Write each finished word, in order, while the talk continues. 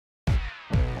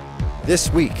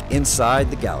This week, Inside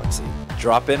the Galaxy.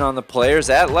 Drop in on the players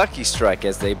at Lucky Strike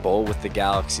as they bowl with the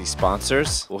Galaxy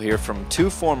sponsors. We'll hear from 2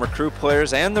 former Crew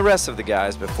players and the rest of the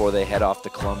guys before they head off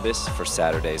to Columbus for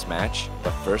Saturday's match.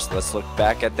 But first, let's look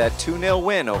back at that 2-0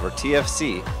 win over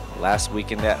TFC last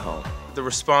weekend at home. The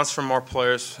response from our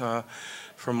players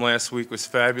from last week was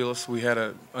fabulous. We had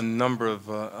a number of,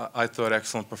 I thought,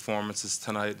 excellent performances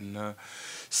tonight, and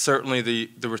certainly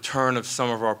the return of some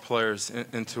of our players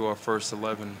into our first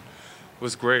 11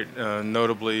 was great,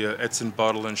 notably Edson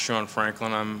Buttle and Sean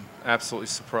Franklin. I'm absolutely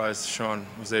surprised Sean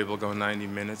was able to go 90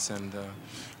 minutes, and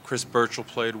Chris Burchell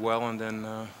played well, and then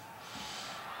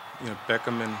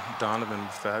Beckham and Donovan were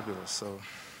fabulous. So,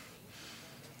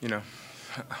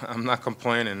 I'm not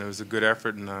complaining. It was a good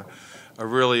effort and a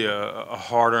really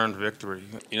hard-earned victory.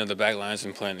 The back line's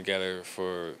been playing together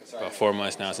for about 4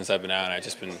 months now since I've been out, and I've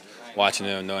just been watching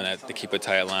them, knowing that they keep a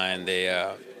tight line. They,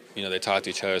 they talk to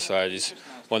each other, so I just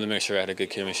wanted to make sure I had a good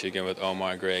chemistry again with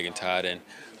Omar, Greg, and Todd. And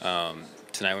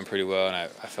tonight went pretty well, and I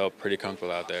felt pretty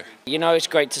comfortable out there. It's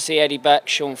great to see Eddie back,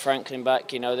 Sean Franklin back.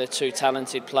 They're 2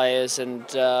 talented players, and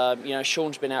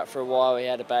Sean's been out for a while. He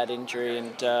had a bad injury,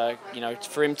 and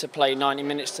for him to play 90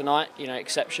 minutes tonight,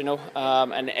 exceptional.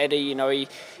 And Eddie,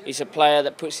 he's a player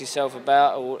that puts himself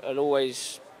about. Will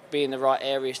always be in the right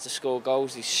areas to score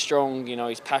goals. He's strong.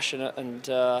 He's passionate, and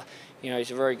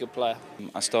he's a very good player.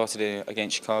 I started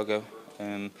against Chicago.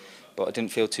 But I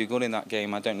didn't feel too good in that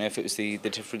game. I don't know if it was the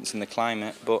difference in the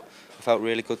climate, but I felt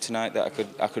really good tonight that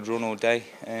I could run all day.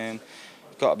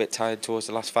 Got a bit tired towards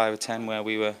the last 5 or 10 where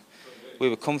we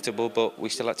were comfortable, but we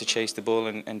still had to chase the ball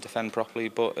and defend properly.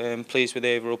 But pleased with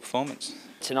the overall performance.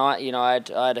 Tonight, I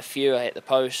had a few. I hit the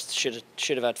post. Should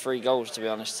have had 3 goals, to be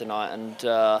honest, tonight. And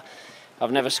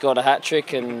I've never scored a hat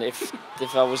trick, and if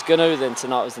I was gonna, then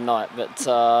tonight was the night. But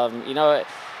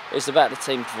it's about the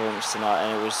team performance tonight,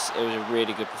 and it was a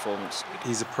really good performance.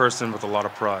 He's a person with a lot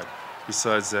of pride,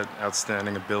 besides that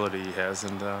outstanding ability he has,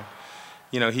 and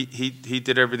he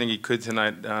did everything he could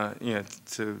tonight,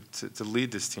 to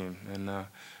lead this team, and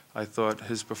I thought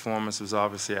his performance was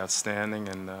obviously outstanding.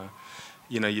 And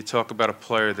you talk about a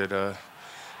player that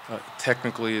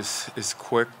technically is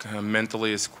quick,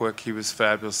 mentally is quick. He was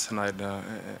fabulous tonight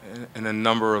in a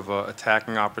number of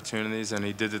attacking opportunities, and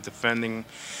he did the defending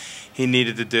he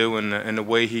needed to do, and the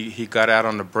way he got out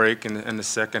on the break in the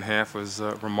second half was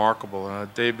remarkable.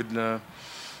 David,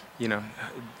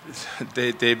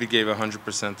 David gave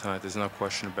 100% tonight. There's no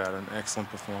question about it. An excellent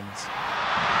performance.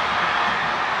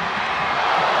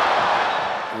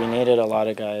 We needed a lot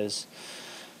of guys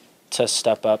to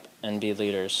step up and be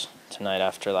leaders tonight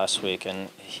after last week, and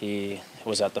he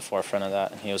was at the forefront of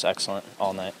that, and he was excellent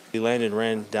all night. Landon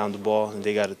ran down the ball, and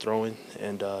they got it throwing,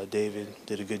 and David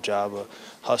did a good job of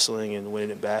hustling and winning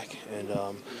it back, and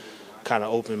kind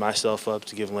of opened myself up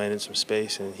to give Landon some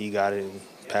space, and he got it and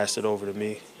passed it over to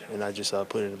me, and I just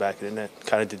put it in the back of the net.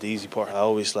 Kind of did the easy part. I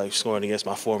always like scoring against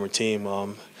my former team.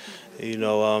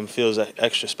 Feels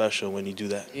extra special when you do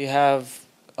that. You have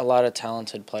a lot of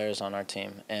talented players on our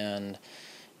team, and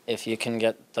if you can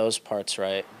get those parts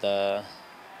right, the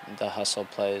hustle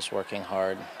plays, working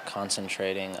hard,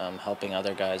 concentrating, helping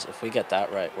other guys, if we get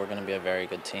that right, we're going to be a very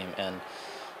good team. And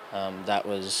that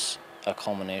was a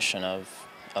culmination of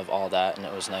all that, and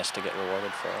it was nice to get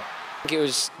rewarded for it. I think it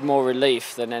was more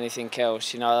relief than anything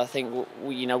else. I think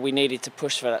we needed to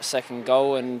push for that second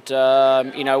goal, and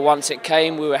once it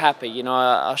came, we were happy.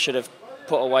 I should have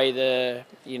put away the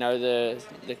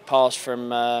pass from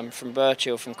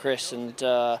Burchell, from Chris, and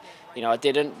I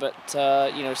didn't. But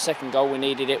second goal, we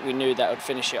needed it. We knew that would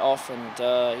finish it off, and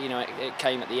it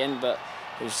came at the end. But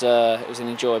it was an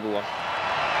enjoyable one.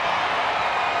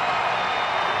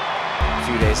 A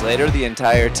few days later, the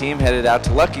entire team headed out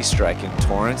to Lucky Strike in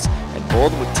Torrance and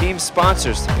bowled with team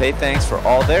sponsors to pay thanks for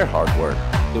all their hard work.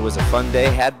 It was a fun day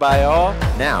had by all.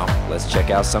 Now, let's check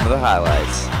out some of the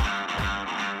highlights.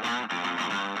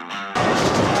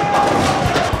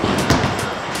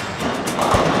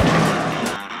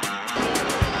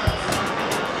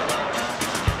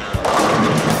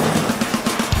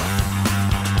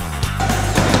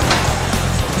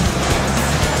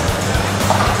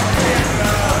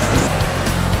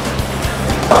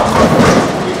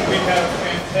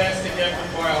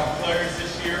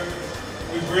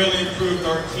 Really improved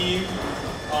our team.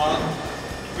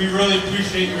 We really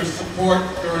appreciate your support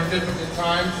during difficult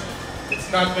times.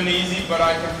 It's not been easy, but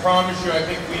I can promise you, I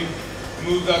think we've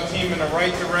moved our team in the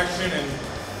right direction, and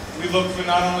we look for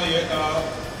not only a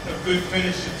good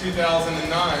finish to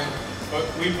 2009, but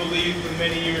we believe for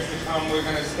many years to come we're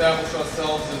going to establish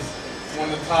ourselves as one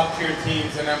of the top tier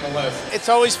teams in MLS. It's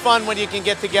always fun when you can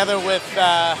get together with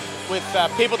with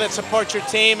people that support your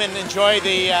team and enjoy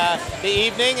the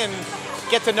evening and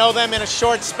get to know them in a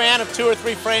short span of 2 or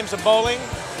 3 frames of bowling.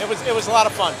 It was a lot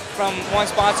of fun. From one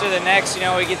sponsor to the next, you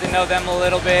know, we get to know them a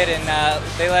little bit, and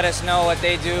they let us know what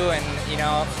they do, and you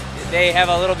know, they have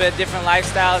a little bit different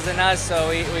lifestyles than us, so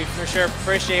we for sure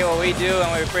appreciate what we do,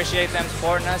 and we appreciate them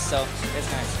supporting us, so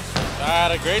it's nice. I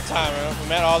had a great time. We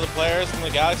met all the players from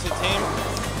the Galaxy team.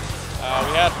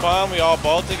 We had fun, we all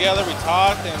bowled together, we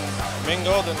talked and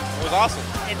mingled, and it was awesome.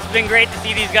 It's been great to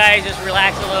see these guys just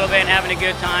relax a little bit and having a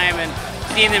good time, and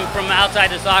seeing them from outside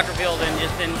the soccer field and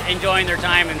just enjoying their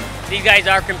time. And these guys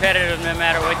are competitive no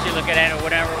matter what you look at or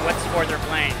whatever, what sport they're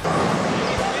playing.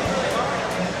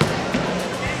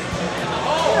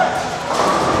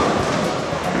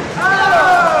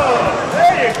 Oh,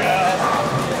 there you go.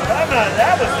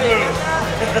 That was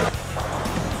smooth.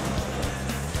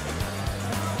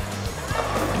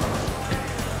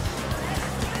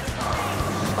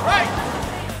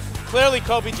 Clearly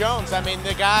Kobe Jones. I mean,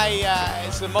 the guy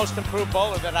is the most improved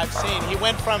bowler that I've seen. He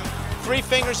went from 3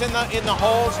 fingers in the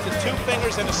holes to 2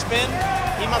 fingers in a spin.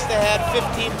 He must have had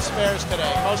 15 spares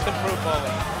today. Most improved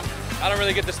bowler. I don't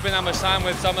really get to spend that much time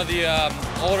with some of the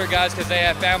older guys because they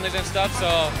have families and stuff.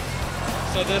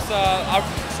 So this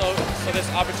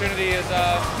opportunity is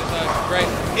great.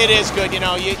 It is good. You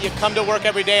know, you come to work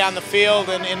every day on the field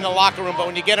and in the locker room, but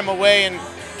when you get them away and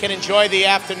can enjoy the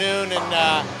afternoon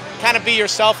and kind of be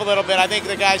yourself a little bit, I think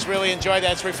the guys really enjoy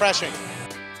that. It's refreshing.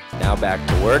 Now back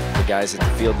to work. The guys at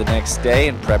the field the next day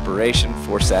in preparation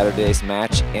for Saturday's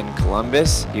match in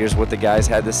Columbus. Here's what the guys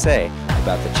had to say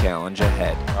about the challenge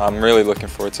ahead. I'm really looking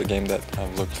forward to a game that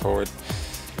I've looked forward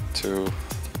to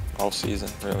all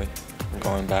season, really. I'm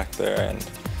going back there and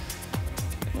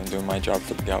doing my job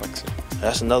for the Galaxy.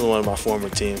 That's another one of my former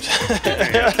teams.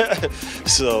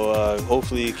 So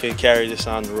hopefully you can carry this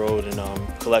on the road, and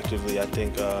collectively I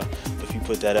think if you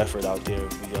put that effort out there,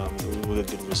 we'll get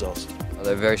good results.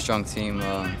 They're a very strong team,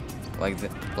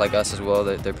 like us as well.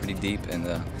 They're pretty deep, and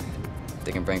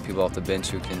they can bring people off the bench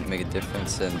who can make a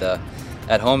difference. And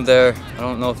at home there, I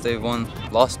don't know if they've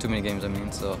lost too many games,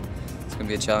 so it's going to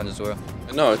be a challenge as well.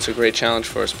 No, it's a great challenge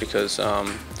for us because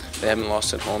they haven't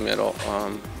lost at home yet all,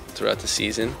 throughout the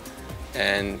season.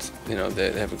 And you know,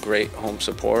 they have a great home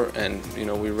support, and you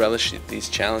know, we relish these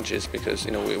challenges because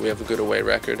you know, we have a good away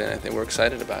record, and I think we're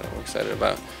excited about it. We're excited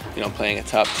about, you know, playing a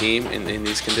top team in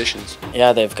these conditions.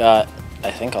 Yeah, they've got,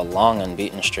 I think, a long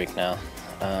unbeaten streak now,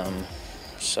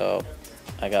 so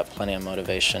I got plenty of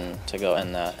motivation to go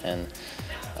in that, and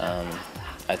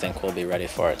I think we'll be ready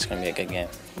for it. It's going to be a good game.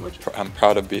 I'm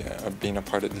proud of being a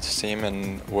part of this team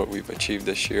and what we've achieved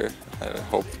this year. I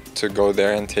hope to go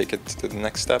there and take it to the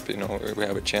next step. You know, we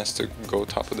have a chance to go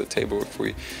top of the table if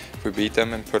we beat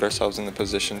them and put ourselves in the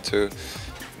position to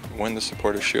win the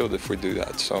Supporters' Shield if we do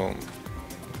that. So,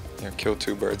 you know, kill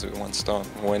 2 birds with 1 stone.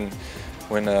 Win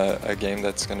a game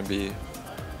that's going to be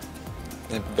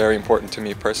very important to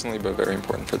me personally, but very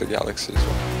important for the Galaxy as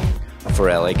well. For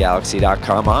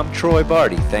LAGalaxy.com, I'm Troy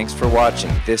Barty. Thanks for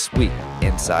watching This Week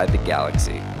Inside the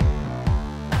Galaxy.